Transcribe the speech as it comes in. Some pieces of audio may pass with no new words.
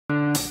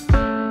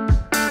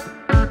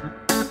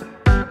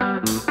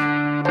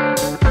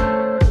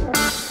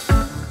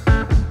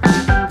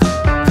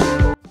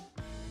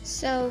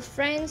So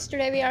friends,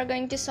 today we are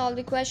going to solve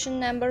the question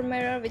number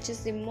mirror, which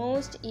is the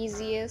most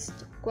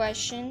easiest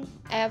question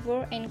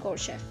ever in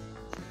Codechef.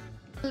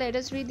 Let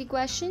us read the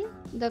question.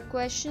 The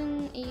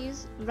question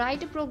is,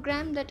 write a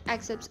program that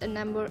accepts a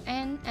number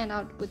n and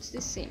outputs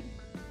the same.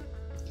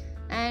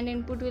 And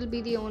input will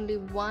be the only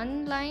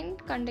one line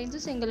contains a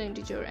single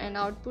integer and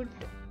output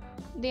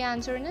the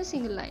answer in a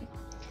single line.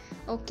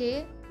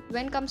 Okay,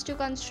 when it comes to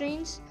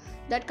constraints,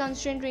 that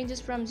constraint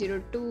ranges from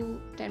 0 to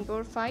 10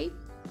 power 5.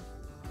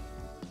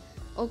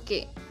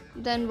 Okay,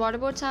 then what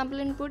about sample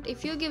input?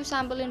 If you give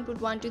sample input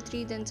 1 to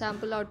 3, then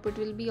sample output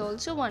will be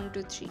also 1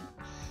 to 3.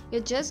 You're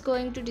just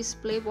going to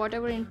display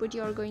whatever input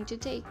you are going to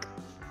take.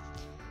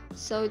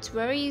 So it's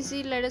very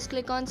easy. Let us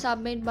click on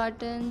submit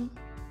button.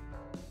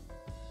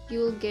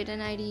 You'll get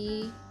an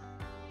IDE.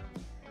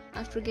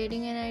 After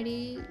getting an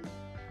IDE,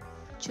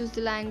 choose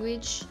the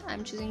language.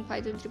 I'm choosing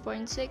Python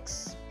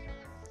 3.6.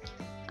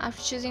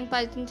 After choosing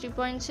Python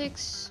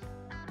 3.6,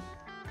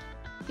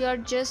 you are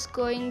just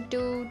going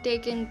to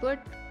take input.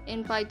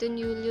 In Python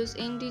you will use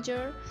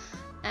integer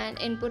and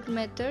input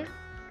method.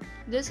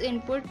 This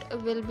input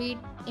will be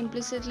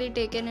implicitly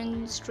taken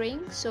in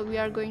string, so we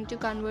are going to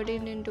convert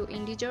it into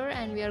integer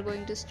and we are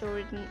going to store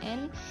it in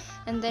n,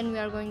 and then we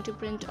are going to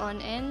print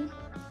on n.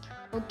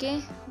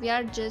 Okay, we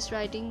are just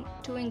writing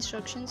two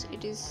instructions.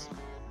 It is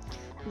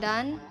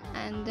done,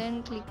 and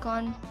then click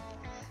on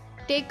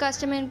take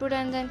custom input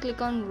and then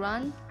click on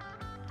run.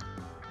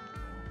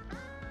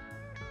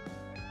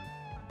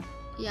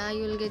 Yeah,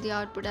 you will get the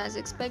output as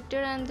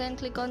expected, and then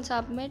click on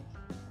submit.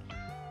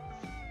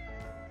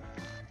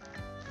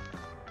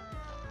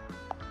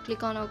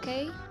 Click on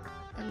OK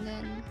and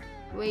then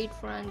wait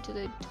for until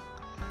it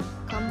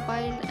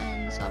compiled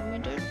and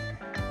submitted.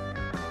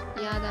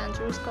 Yeah, the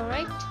answer is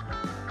correct.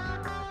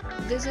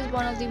 This is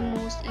one of the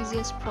most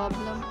easiest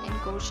problem in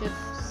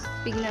Codechef's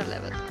beginner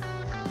level.